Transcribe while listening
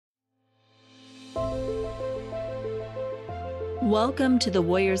Welcome to the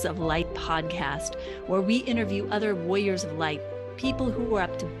Warriors of Light podcast, where we interview other warriors of light, people who are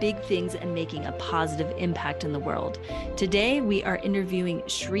up to big things and making a positive impact in the world. Today, we are interviewing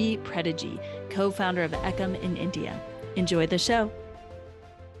Sri Preethaji, co-founder of Ekam in India. Enjoy the show.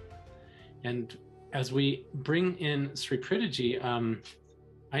 And as we bring in Sri Preethaji,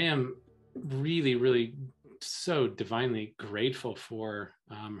 I am really so divinely grateful for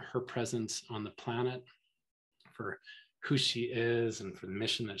her presence on the planet, for who she is and for the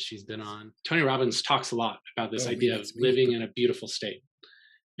mission that she's been on. Tony Robbins talks a lot about this idea of living in a beautiful state.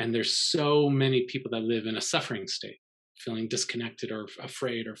 And there's so many people that live in a suffering state, feeling disconnected or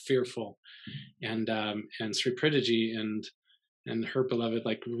afraid or fearful. And Sri Preethaji and her beloved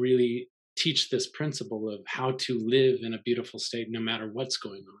really teach this principle of how to live in a beautiful state no matter what's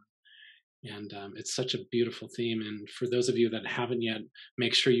going on. And it's such a beautiful theme. And for those of you that haven't yet,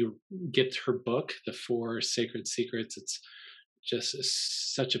 make sure you get her book, The 4 Sacred Secrets. It's just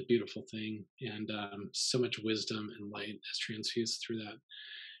such a beautiful thing. And so much wisdom and light is transfused through that.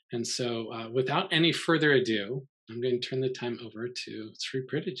 And so without any further ado, I'm going to turn the time over to Sri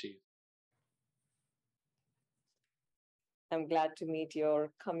Preethaji. I'm glad to meet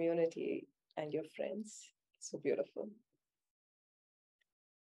your community and your friends. So beautiful.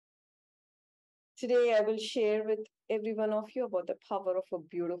 Today, I will share with every one of you about the power of a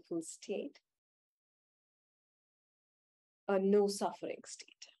beautiful state, a no suffering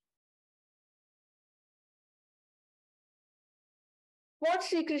state. What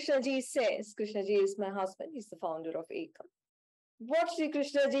Sri Krishnaji says, Krishnaji is my husband, he's the founder of Ekam. What Sri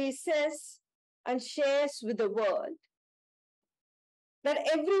Krishnaji says and shares with the world, that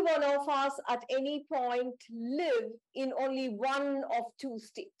every one of us at any point live in only one of two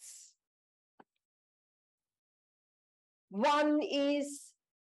states. One is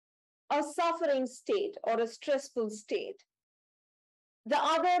a suffering state or a stressful state. The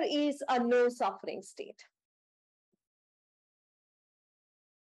other is a no suffering state.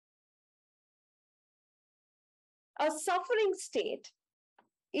 A suffering state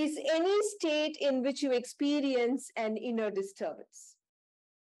is any state in which you experience an inner disturbance.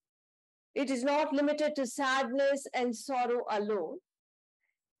 It is not limited to sadness and sorrow alone.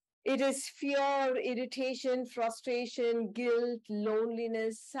 It is fear, irritation, frustration, guilt,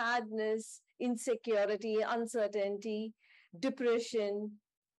 loneliness, sadness, insecurity, uncertainty, depression,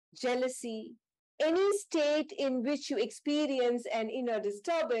 jealousy. Any state in which you experience an inner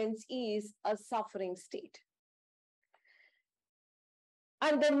disturbance is a suffering state.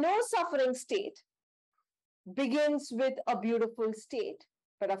 And the no suffering state begins with a beautiful state.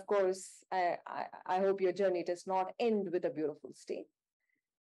 But of course, I hope your journey does not end with a beautiful state.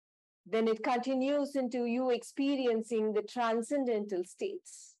 Then it continues into you experiencing the transcendental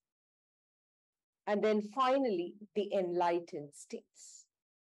states. And then finally, the enlightened states.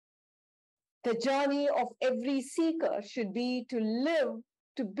 The journey of every seeker should be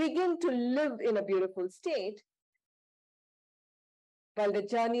to begin to live in a beautiful state, while the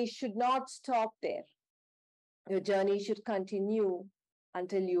journey should not stop there. Your journey should continue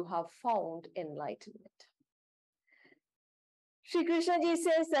until you have found enlightenment. Sri Krishnaji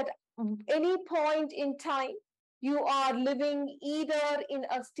says that any point in time, you are living either in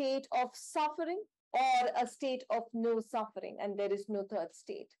a state of suffering or a state of no suffering, and there is no third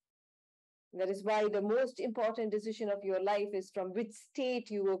state. That is why the most important decision of your life is from which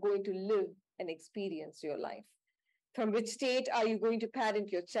state you are going to live and experience your life. From which state are you going to parent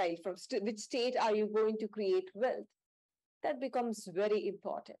your child? From which state are you going to create wealth? That becomes very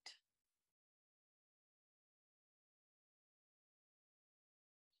important.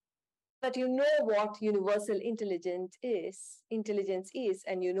 But you know what universal intelligence is,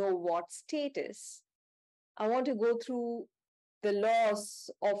 and you know what state is. I want to go through the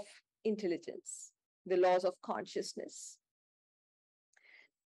laws of intelligence, the laws of consciousness.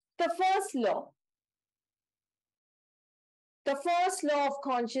 The first law of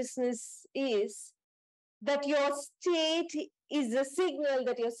consciousness is that your state is the signal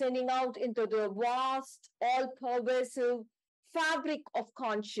that you're sending out into the vast, all-pervasive fabric of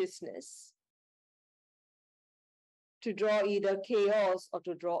consciousness to draw either chaos or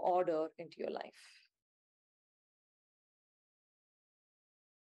to draw order into your life.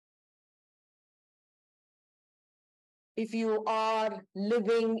 If you are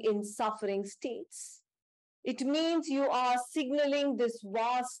living in suffering states, it means you are signaling this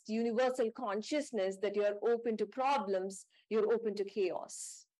vast universal consciousness that you're open to problems, you're open to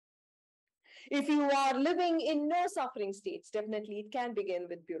chaos. If you are living in no suffering states, definitely it can begin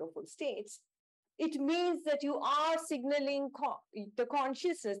with beautiful states. It means that you are signaling the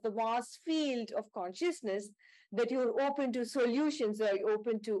consciousness, the vast field of consciousness, that you're open to solutions, or you're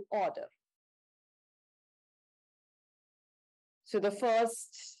open to order. So the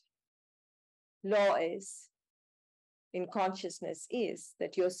first law is in consciousness is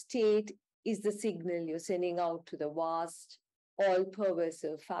that your state is the signal you're sending out to the vast,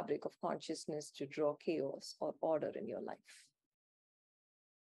 all-pervasive fabric of consciousness to draw chaos or order in your life.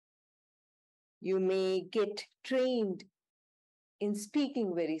 You may get trained in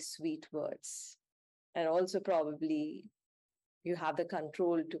speaking very sweet words, and also probably you have the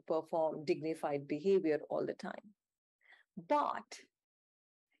control to perform dignified behavior all the time. But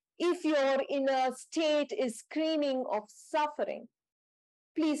if your inner state is screaming of suffering,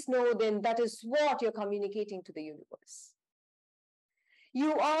 please know then that is what you're communicating to the universe.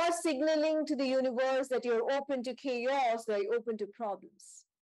 You are signaling to the universe that you're open to chaos, that you're open to problems.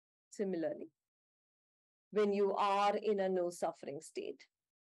 Similarly, when you are in a no suffering state,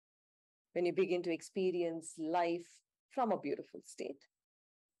 when you begin to experience life from a beautiful state,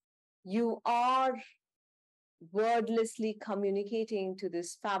 you are wordlessly communicating to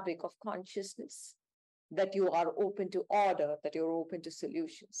this fabric of consciousness that you are open to order, that you're open to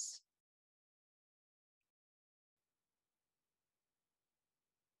solutions.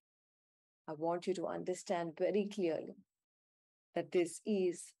 I want you to understand very clearly that this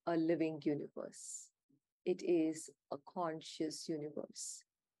is a living universe. It is a conscious universe.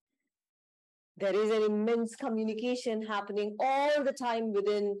 There is an immense communication happening all the time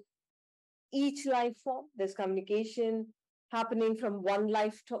within each life form. There's communication happening from one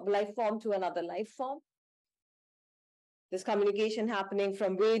life form to another life form. There's communication happening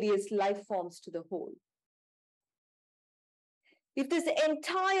from various life forms to the whole. If this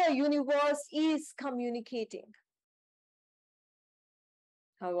entire universe is communicating,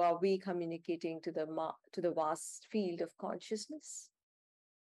 how are we communicating to the vast field of consciousness?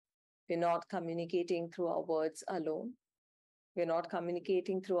 We're not communicating through our words alone. We're not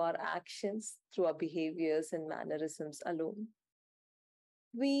communicating through our actions, through our behaviors and mannerisms alone.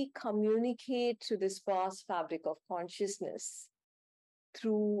 We communicate to this vast fabric of consciousness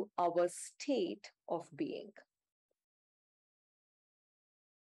through our state of being.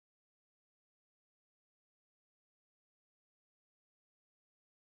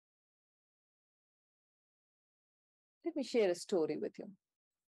 Let me share a story with you.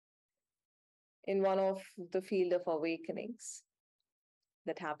 In one of the field of awakenings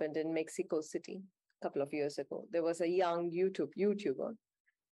that happened in Mexico City a couple of years ago, there was a young YouTuber.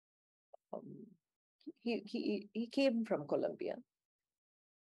 He came from Colombia.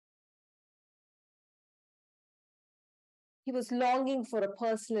 He was longing for a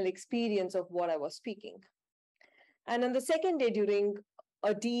personal experience of what I was speaking. And on the second day, during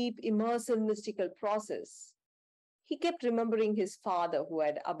a deep, immersive, mystical process, he kept remembering his father who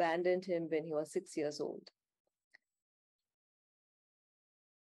had abandoned him when he was 6 years old.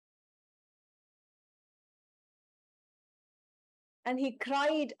 And he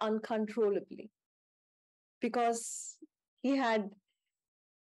cried uncontrollably because he had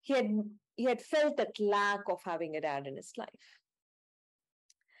felt that lack of having a dad in his life.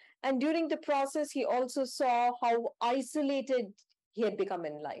 And during the process, he also saw how isolated he had become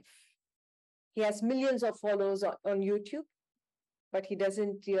in life. He has millions of followers on YouTube, but he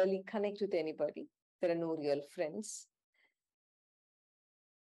doesn't really connect with anybody. There are no real friends.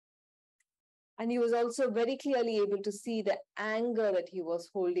 And he was also very clearly able to see the anger that he was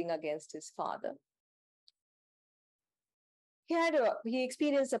holding against his father. He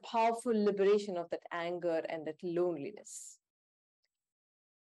experienced a powerful liberation of that anger and that loneliness.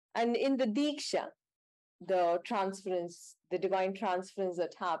 And in the Diksha, the transference, the divine transference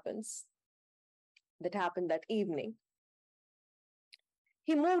that happened that evening,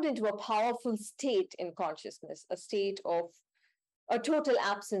 he moved into a powerful state in consciousness, a state of a total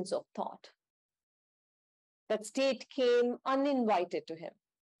absence of thought. That state came uninvited to him.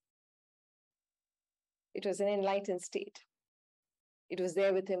 It was an enlightened state. It was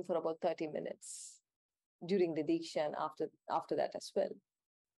there with him for about 30 minutes during the Diksha and after that as well,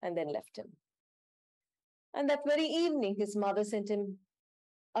 and then left him. And that very evening, his mother sent him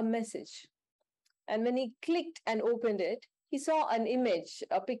a message. And when he clicked and opened it, he saw an image,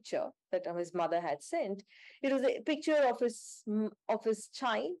 a picture that his mother had sent. It was a picture of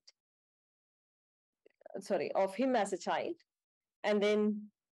him as a child, and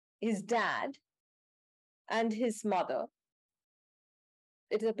then his dad and his mother.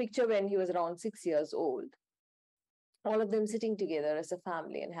 It's a picture when he was around 6 years old, all of them sitting together as a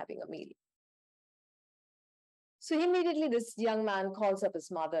family and having a meal. So immediately this young man calls up his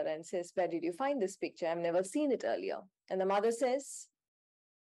mother and says, where did you find this picture? I've never seen it earlier. And the mother says,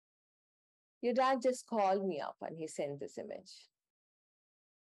 your dad just called me up and he sent this image.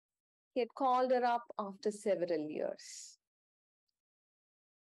 He had called her up after several years.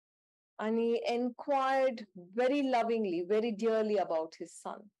 And he inquired very lovingly, very dearly about his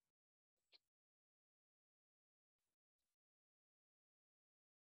son.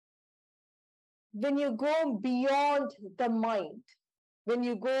 When you go beyond the mind, when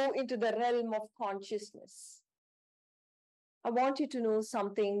you go into the realm of consciousness, I want you to know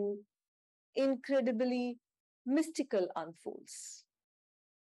something incredibly mystical unfolds.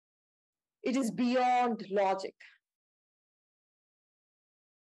 It is beyond logic.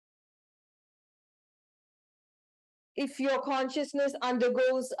 If your consciousness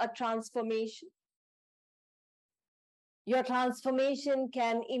undergoes a transformation, your transformation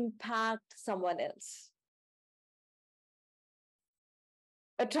can impact someone else.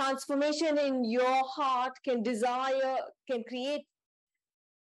 A transformation in your heart can create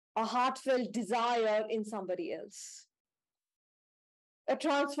a heartfelt desire in somebody else. A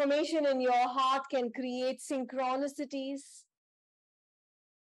transformation in your heart can create synchronicities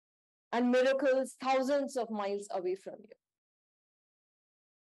and miracles thousands of miles away from you.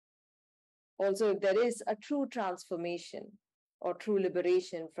 Also, if there is a true transformation or true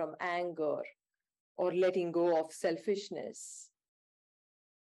liberation from anger or letting go of selfishness,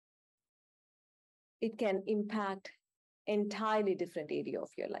 it can impact entirely different area of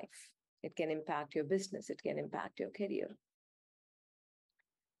your life. It can impact your business. It can impact your career.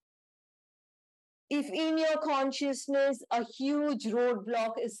 If in your consciousness a huge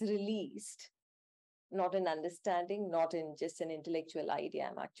roadblock is released, not in understanding, not in just an intellectual idea,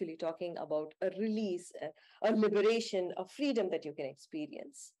 I'm actually talking about a release, a liberation, a freedom that you can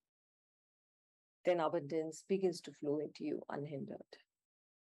experience, then abundance begins to flow into you unhindered.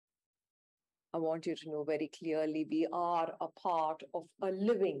 I want you to know very clearly, we are a part of a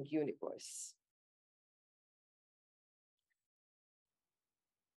living universe.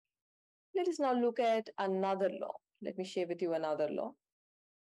 Let us now look at another law. Let me share with you another law.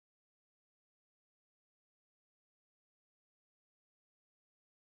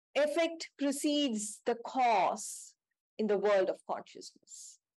 Effect precedes the cause in the world of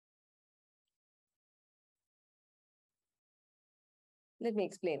consciousness. Let me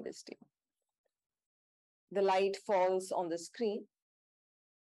explain this to you. The light falls on the screen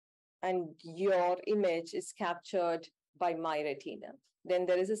and your image is captured by my retina. Then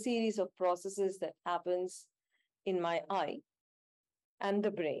there is a series of processes that happens in my eye and the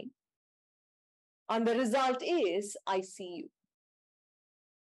brain. And the result is I see you.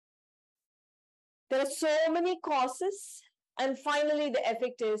 There are so many causes, and finally the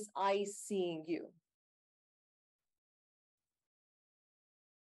effect is I seeing you.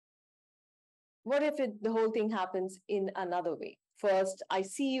 What if the whole thing happens in another way? First, I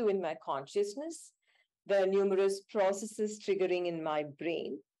see you in my consciousness. There are numerous processes triggering in my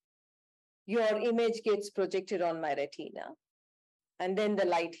brain. Your image gets projected on my retina, and then the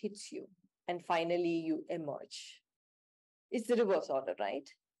light hits you, and finally you emerge. It's the reverse order, right?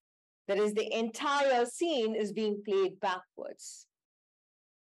 That is, the entire scene is being played backwards.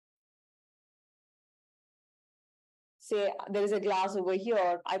 Say there is a glass over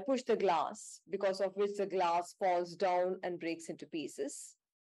here, I push the glass, because of which the glass falls down and breaks into pieces.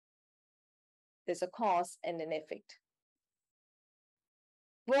 There's a cause and an effect.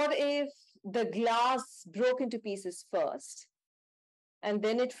 What if the glass broke into pieces first, and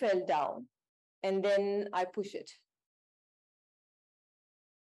then it fell down, and then I push it?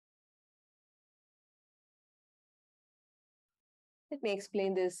 Let me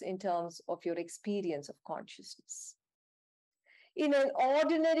explain this in terms of your experience of consciousness. In an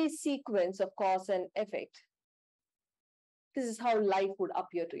ordinary sequence of cause and effect, this is how life would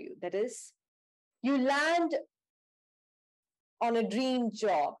appear to you. That is, you land on a dream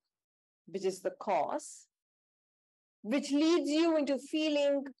job, which is the cause, which leads you into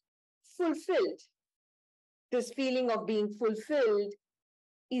feeling fulfilled. This feeling of being fulfilled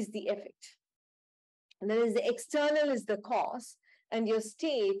is the effect. And that is, the external is the cause, and your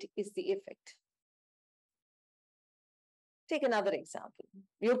state is the effect. Take another example.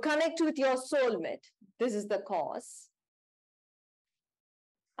 You connect with your soulmate. This is the cause.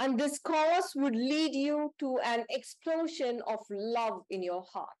 And this cause would lead you to an explosion of love in your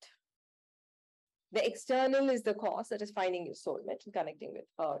heart. The external is the cause, that is finding your soulmate and connecting with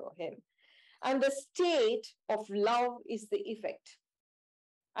her or him. And the state of love is the effect.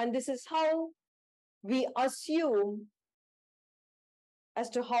 And this is how we assume as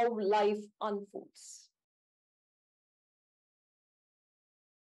to how life unfolds.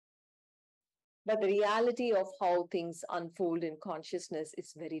 But the reality of how things unfold in consciousness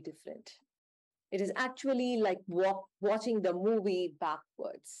is very different. It is actually like watching the movie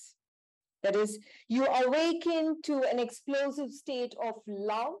backwards. That is, you awaken to an explosive state of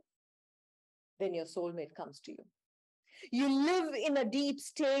love, then your soulmate comes to you. You live in a deep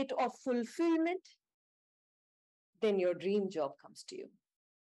state of fulfillment, then your dream job comes to you.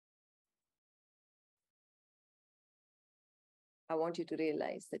 I want you to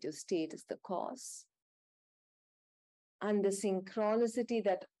realize that your state is the cause, and the synchronicity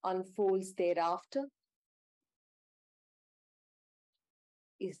that unfolds thereafter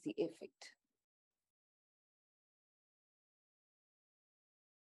is the effect.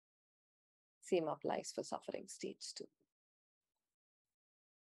 Same applies for suffering states too.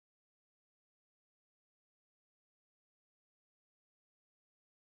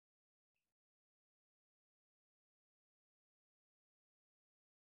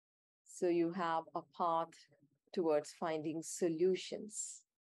 So you have a path towards finding solutions.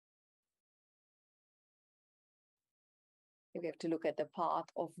 We have to look at the path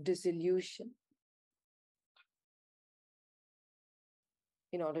of dissolution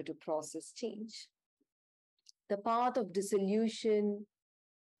in order to process change. The path of dissolution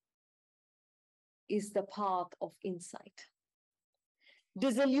is the path of insight.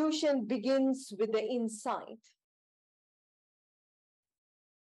 Dissolution begins with the insight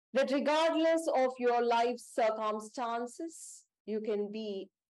that regardless of your life's circumstances, you can be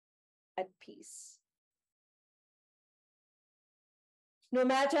at peace. No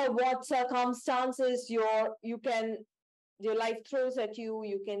matter what circumstances your life throws at you,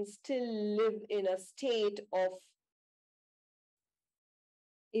 you can still live in a state of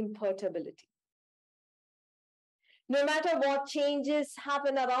imperturbability. No matter what changes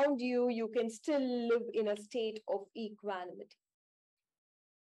happen around you, you can still live in a state of equanimity.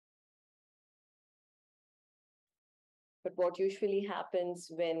 But what usually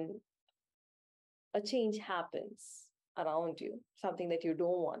happens when a change happens around you, something that you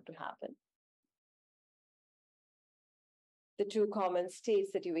don't want to happen, the two common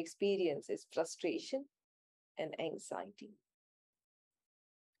states that you experience is frustration and anxiety.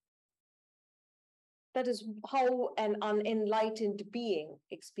 That is how an unenlightened being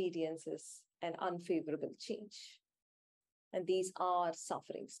experiences an unfavorable change. And these are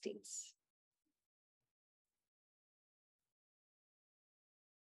suffering states.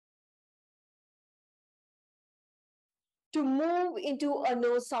 To move into a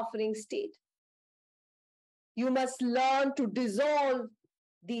no-suffering state, you must learn to dissolve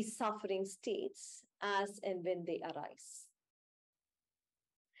these suffering states as and when they arise.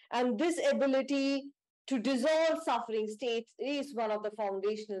 And this ability to dissolve suffering states is one of the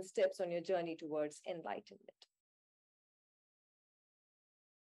foundational steps on your journey towards enlightenment.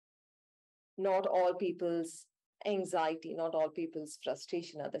 Not all people's anxiety, not all people's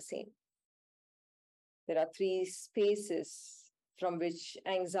frustration are the same. There are three spaces from which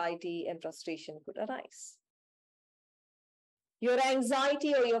anxiety and frustration could arise. Your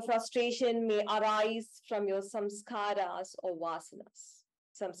anxiety or your frustration may arise from your samskaras or vasanas.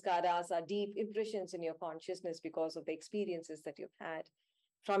 Samskaras are deep impressions in your consciousness because of the experiences that you've had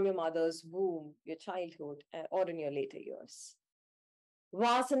from your mother's womb, your childhood, or in your later years.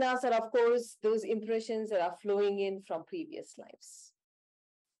 Vasanas are, of course, those impressions that are flowing in from previous lives.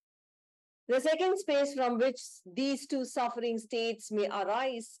 The second space from which these two suffering states may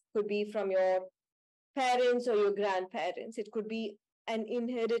arise could be from your parents or your grandparents. It could be an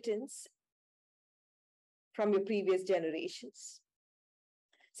inheritance from your previous generations.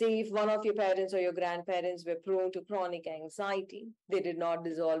 Say if one of your parents or your grandparents were prone to chronic anxiety, they did not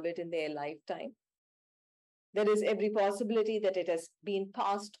dissolve it in their lifetime. There is every possibility that it has been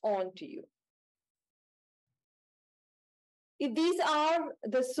passed on to you. If these are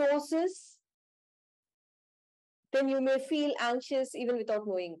the sources, then you may feel anxious even without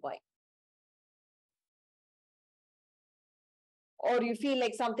knowing why. Or you feel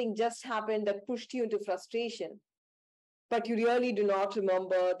like something just happened that pushed you into frustration, but you really do not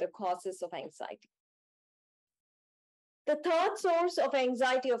remember the causes of anxiety. The third source of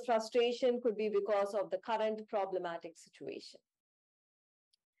anxiety or frustration could be because of the current problematic situation.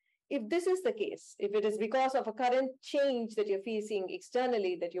 If this is the case, if it is because of a current change that you're facing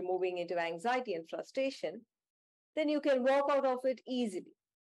externally, that you're moving into anxiety and frustration, then you can walk out of it easily.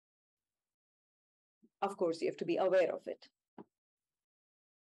 Of course, you have to be aware of it.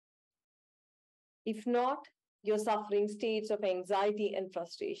 If not, your suffering states of anxiety and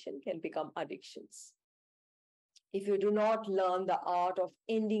frustration can become addictions if you do not learn the art of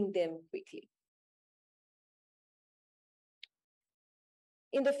ending them quickly.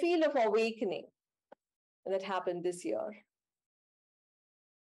 In the field of awakening, that happened this year.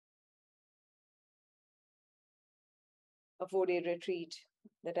 A 4-day retreat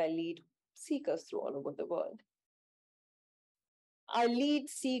that I lead seekers through all over the world. I lead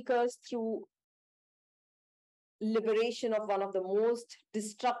seekers through liberation of one of the most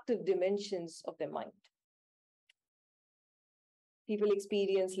destructive dimensions of their mind. People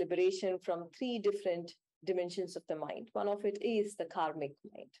experience liberation from 3 different dimensions of the mind. One of it is the karmic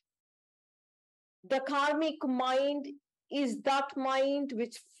mind. The karmic mind is that mind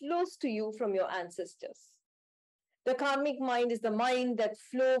which flows to you from your ancestors. The karmic mind is the mind that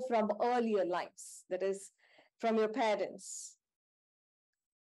flows from earlier lives, that is, from your parents.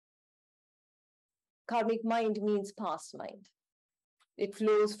 Karmic mind means past mind. It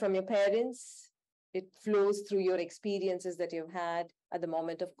flows from your parents. It flows through your experiences that you've had at the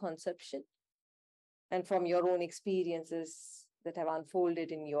moment of conception and from your own experiences that have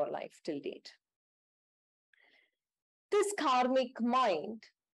unfolded in your life till date. This karmic mind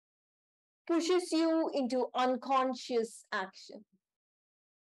pushes you into unconscious action.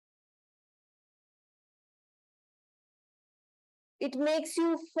 It makes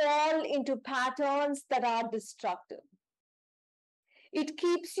you fall into patterns that are destructive. It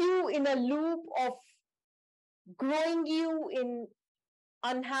keeps you in a loop of growing you in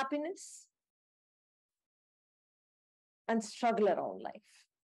unhappiness and struggle around life.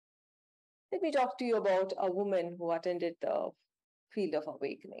 Let me talk to you about a woman who attended the field of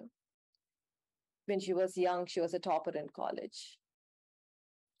awakening. When she was young, she was a topper in college.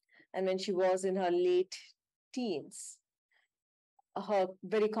 And when she was in her late teens, her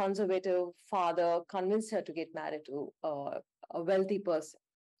very conservative father convinced her to get married to a wealthy person.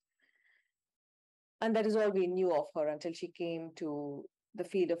 And that is all we knew of her until she came to the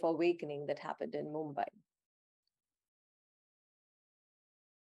field of awakening that happened in Mumbai.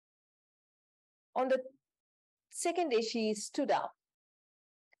 On the second day, she stood up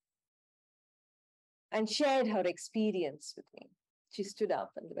and shared her experience with me. She stood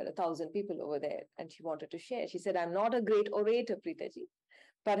up and there were 1,000 people over there and she wanted to share. She said, I'm not a great orator, Preethaji,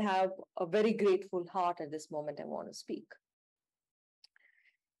 but have a very grateful heart at this moment. I want to speak.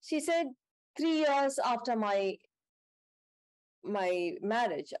 She said, 3 years after my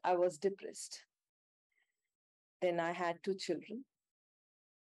marriage, I was depressed. Then I had 2 children.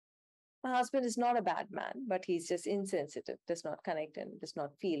 My husband is not a bad man, but he's just insensitive, does not connect and does not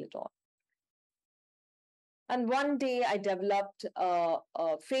feel at all. And one day I developed a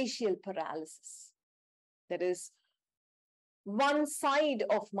facial paralysis. That is, one side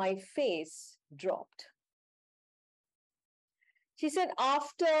of my face dropped. She said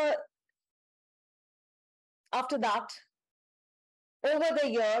after that, over the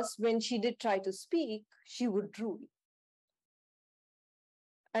years, when she did try to speak, she would drool.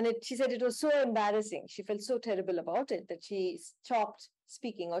 And she said it was so embarrassing. She felt so terrible about it that she stopped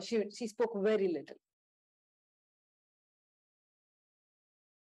speaking, or she spoke very little.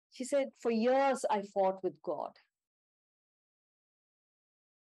 She said, for years I fought with God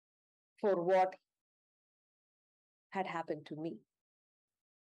for what had happened to me.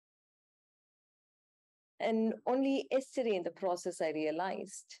 And only yesterday in the process, I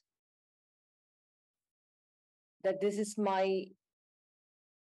realized that this is my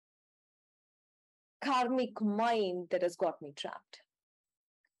karmic mind that has got me trapped.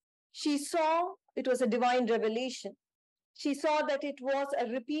 She saw it was a divine revelation. She saw that it was a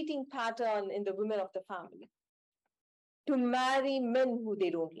repeating pattern in the women of the family to marry men who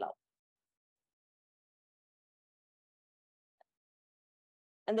they don't love.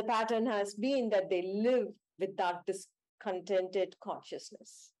 And the pattern has been that they live with that discontented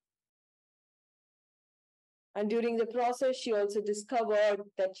consciousness. And during the process, she also discovered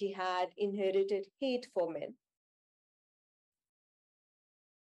that she had inherited hate for men.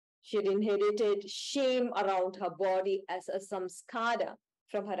 She had inherited shame around her body as a samskara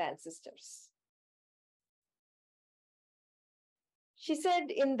from her ancestors. She said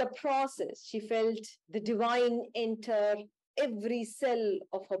in the process, she felt the divine enter every cell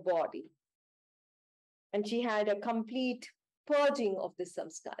of her body. And she had a complete purging of this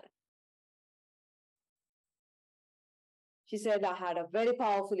samskara. She said, I had a very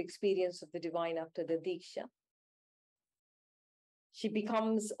powerful experience of the divine after the Diksha. She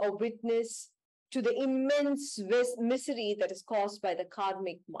becomes a witness to the immense misery that is caused by the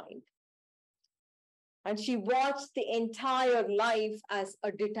karmic mind. And she watched the entire life as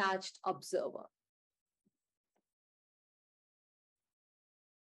a detached observer.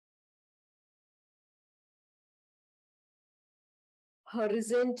 Her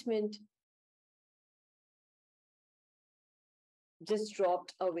resentment just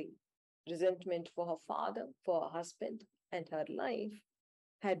dropped away. resentment for her father, for her husband, and her life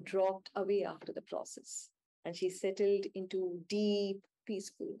had dropped away after the process, and she settled into deep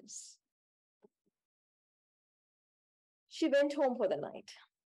peacefulness. She went home for the night,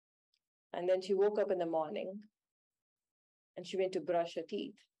 and then she woke up in the morning, and she went to brush her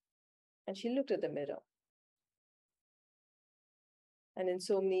teeth, and she looked at the mirror. And in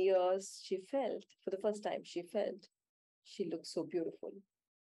so many years, she felt, for the first time, she felt she looked so beautiful.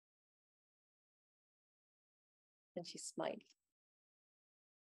 And she smiled.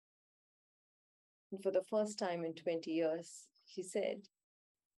 And for the first time in 20 years, she said,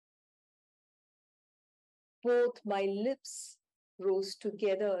 both my lips rose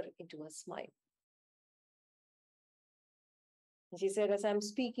together into a smile. And she said, as I'm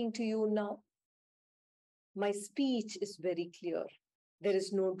speaking to you now, my speech is very clear. There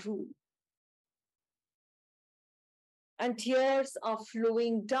is no drool. And tears are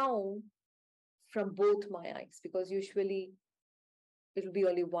flowing down from both my eyes, because usually it will be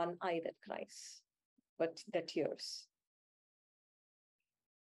only one eye that cries, but the tears.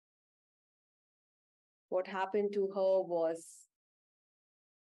 What happened to her was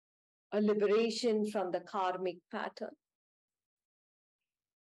a liberation from the karmic pattern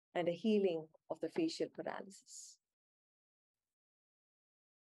and a healing of the facial paralysis.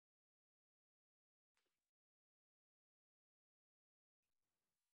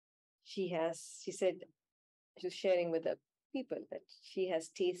 She said, she was sharing with the people that she has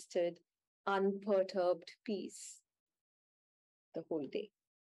tasted unperturbed peace the whole day.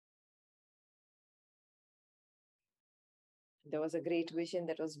 There was a great vision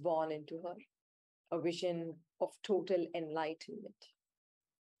that was born into her, a vision of total enlightenment.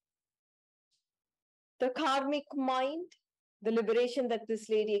 The karmic mind, the liberation that this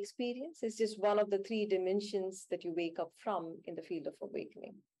lady experienced, is just one of the three dimensions that you wake up from in the field of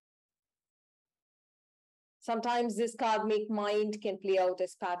awakening. Sometimes this karmic mind can play out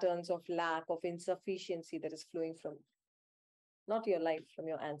as patterns of lack, of insufficiency that is flowing from not your life, from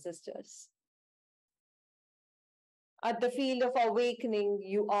your ancestors. At the field of awakening,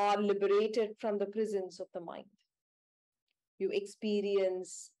 you are liberated from the prisons of the mind. You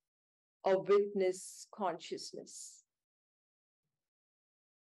experience a witness consciousness.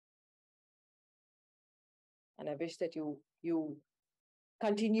 And I wish that you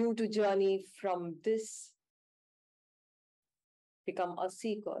continue to journey from this, become a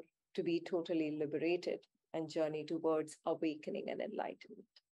seeker, to be totally liberated and journey towards awakening and enlightenment.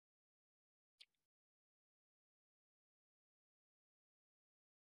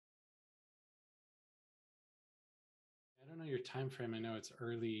 I don't know your time frame. I know it's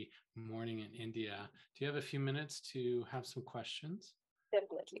early morning in India. Do you have a few minutes to have some questions?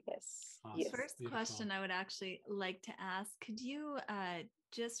 Definitely, yes. Awesome. Yes. First question I would actually like to ask, could you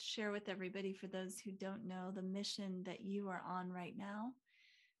just share with everybody, for those who don't know, the mission that you are on right now?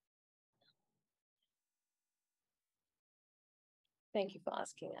 Thank you for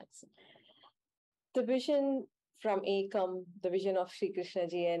asking, Axel. The vision from Ekam, the vision of Sri Krishna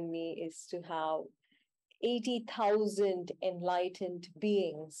ji and me, is to have 80,000 enlightened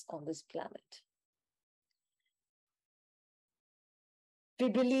beings on this planet. We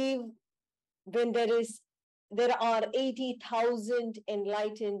believe when there are 80,000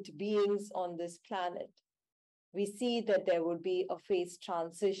 enlightened beings on this planet, we see that there would be a phase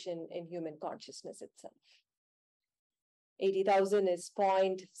transition in human consciousness itself. 80,000 is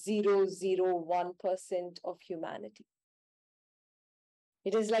 0.001% of humanity.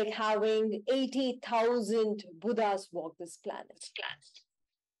 It is like having 80,000 Buddhas walk this planet.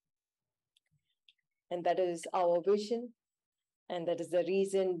 And that is our vision. And that is the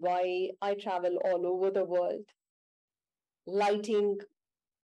reason why I travel all over the world, lighting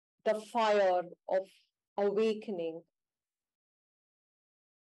the fire of awakening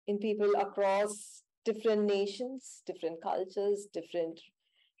in people across different nations, different cultures, different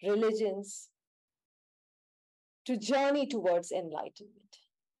religions, to journey towards enlightenment.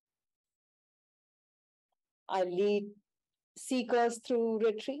 I lead seekers through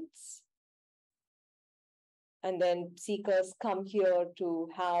retreats, and then seekers come here to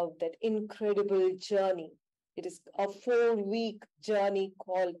have that incredible journey. It is a 4-week journey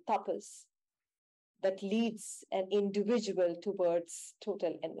called tapas that leads an individual towards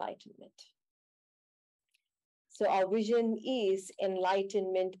total enlightenment. So our vision is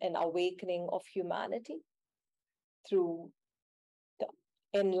enlightenment and awakening of humanity through the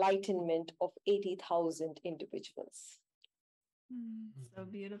enlightenment of 80,000 individuals. So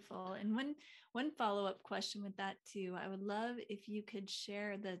beautiful. And one follow-up question with that too, I would love if you could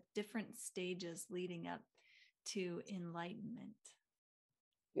share the different stages leading up to enlightenment.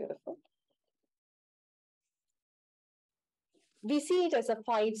 Beautiful. we see it as a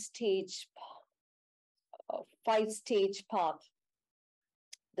five-stage path.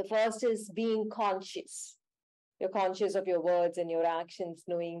 The first is being conscious. You're conscious of your words and your actions,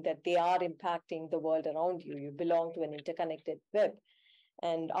 knowing that they are impacting the world around you. You belong to an interconnected web,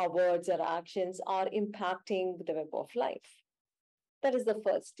 and our words or actions are impacting the web of life. That is the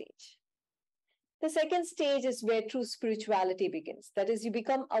first stage. The second stage is where true spirituality begins. That is, you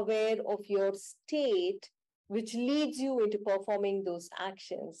become aware of your state, which leads you into performing those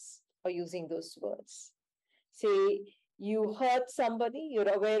actions or using those words. Say, you hurt somebody,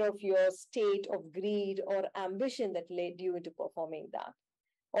 you're aware of your state of greed or ambition that led you into performing that.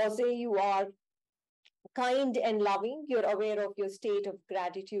 Or say you are kind and loving, you're aware of your state of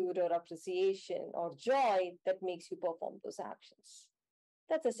gratitude or appreciation or joy that makes you perform those actions.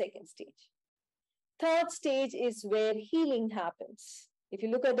 That's the second stage. Third stage is where healing happens. If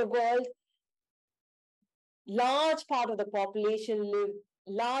you look at the world, large part of the population live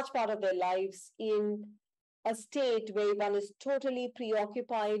large part of their lives in a state where one is totally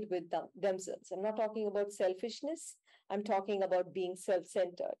preoccupied with themselves. I'm not talking about selfishness. I'm talking about being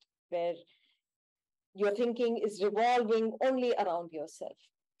self-centered, where your thinking is revolving only around yourself.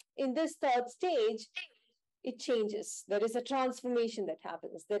 In this third stage, it changes. There is a transformation that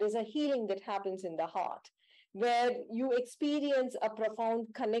happens. There is a healing that happens in the heart, where you experience a profound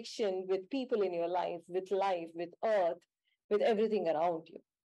connection with people in your life, with earth, with everything around you.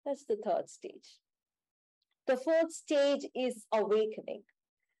 That's the third stage. The fourth stage is awakening.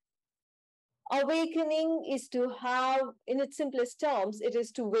 Awakening is to have, in its simplest terms, it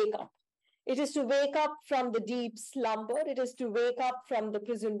is to wake up. It is to wake up from the deep slumber. It is to wake up from the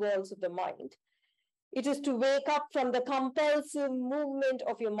prison walls of the mind. It is to wake up from the compulsive movement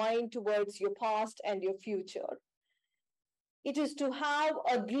of your mind towards your past and your future. It is to have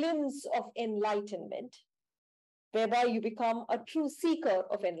a glimpse of enlightenment, whereby you become a true seeker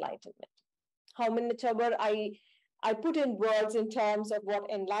of enlightenment. How much ever I put in words in terms of what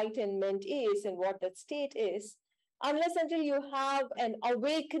enlightenment is and what that state is, unless until you have an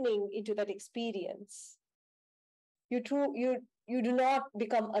awakening into that experience, you do not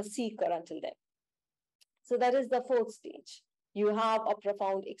become a seeker until then. So that is the fourth stage. You have a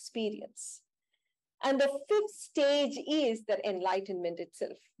profound experience. And the fifth stage is that enlightenment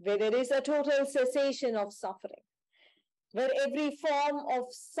itself, where there is a total cessation of suffering, where every form of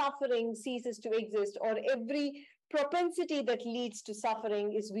suffering ceases to exist, or every propensity that leads to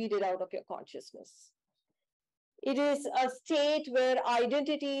suffering is weeded out of your consciousness. It is a state where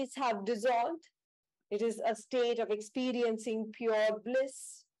identities have dissolved. It is a state of experiencing pure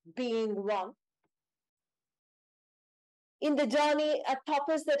bliss, being one. In the journey, a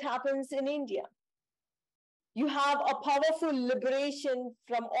tapas that happens in India, you have a powerful liberation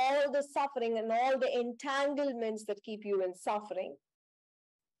from all the suffering and all the entanglements that keep you in suffering.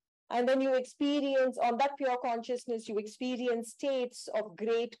 And then you experience, on that pure consciousness, you experience states of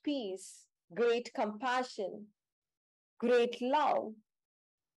great peace, great compassion, great love,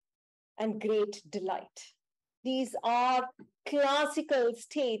 and great delight. These are classical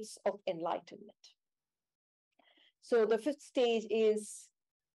states of enlightenment. So the fifth stage is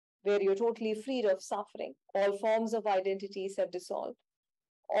where you're totally freed of suffering. All forms of identities have dissolved.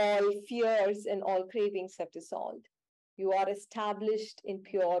 All fears and all cravings have dissolved. You are established in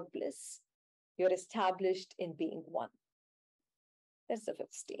pure bliss. You're established in being one. That's the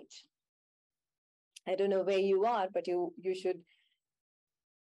fifth stage. I don't know where you are, but you should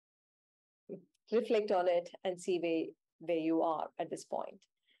reflect on it and see where you are at this point.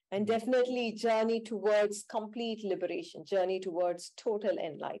 And definitely journey towards complete liberation, journey towards total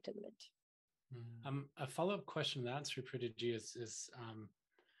enlightenment. A follow-up question to that, Sri Preethaji, is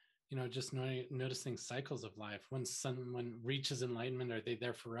just noticing cycles of life. When someone reaches enlightenment, are they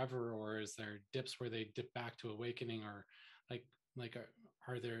there forever, or is there dips where they dip back to awakening, or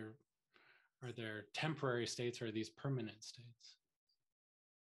are there temporary states, or are these permanent states?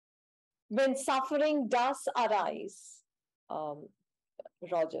 When suffering does arise,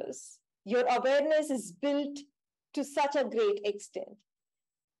 Rogers, your awareness is built to such a great extent.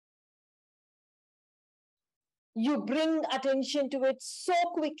 You bring attention to it so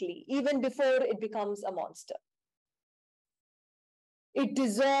quickly, even before it becomes a monster. It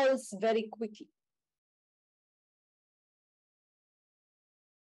dissolves very quickly.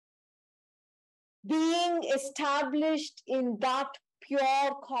 Being established in that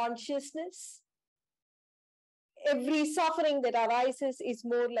pure consciousness, every suffering that arises is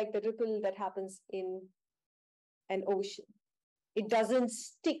more like the ripple that happens in an ocean. It doesn't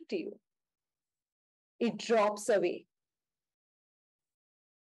stick to you. It drops away.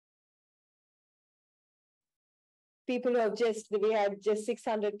 people who have we had just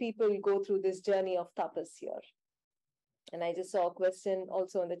 600 people go through this journey of tapas here. And I just saw a question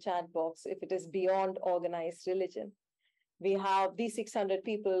also in the chat box, if it is beyond organized religion. We have these 600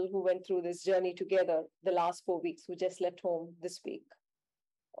 people who went through this journey together the last 4 weeks, who just left home this week,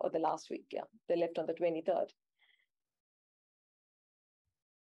 or the last week, yeah. They left on the 23rd.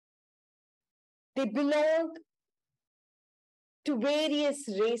 They belong to various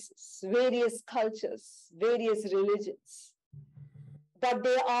races, various cultures, various religions, but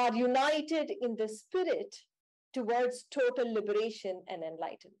they are united in the spirit towards total liberation and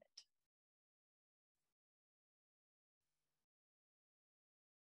enlightenment.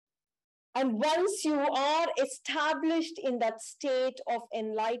 And once you are established in that state of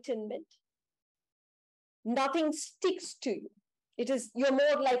enlightenment, nothing sticks to you. You're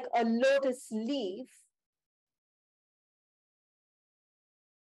more like a lotus leaf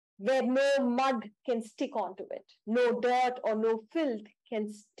where no mud can stick onto it, no dirt or no filth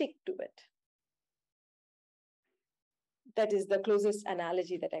can stick to it. That is the closest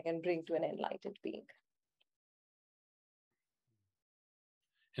analogy that I can bring to an enlightened being.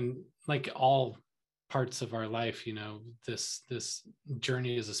 And like all parts of our life, this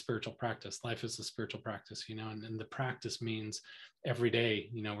journey is a spiritual practice. Life is a spiritual practice, and the practice means every day,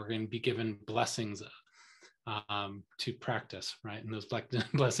 we're going to be given blessings to practice, right? And those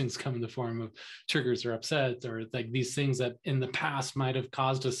blessings come in the form of triggers or upsets, or like these things that in the past might have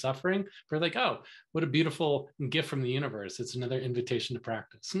caused us suffering. We're like, oh, what a beautiful gift from the universe. It's another invitation to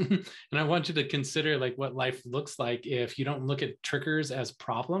practice. And I want you to consider like what life looks like if you don't look at triggers as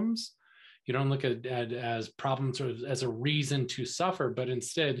problems. You don't look at as problems or as a reason to suffer, but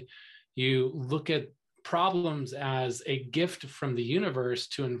instead you look at problems as a gift from the universe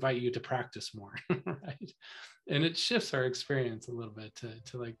to invite you to practice more, right? And it shifts our experience a little bit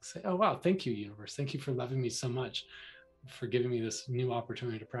to like say, oh, wow, thank you, universe. Thank you for loving me so much, for giving me this new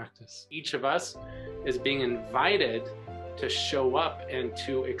opportunity to practice. Each of us is being invited to show up and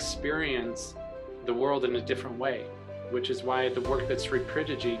to experience the world in a different way, which is why the work that Sri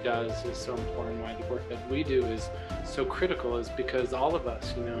Preethaji does is so important, why the work that we do is so critical, is because all of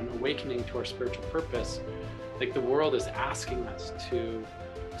us, in awakening to our spiritual purpose, like the world is asking us to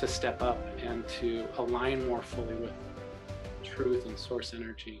step up and to align more fully with truth and source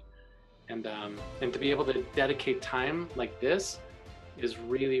energy. And to be able to dedicate time like this is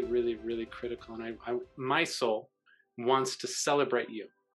really, really, really critical. And my soul wants to celebrate you.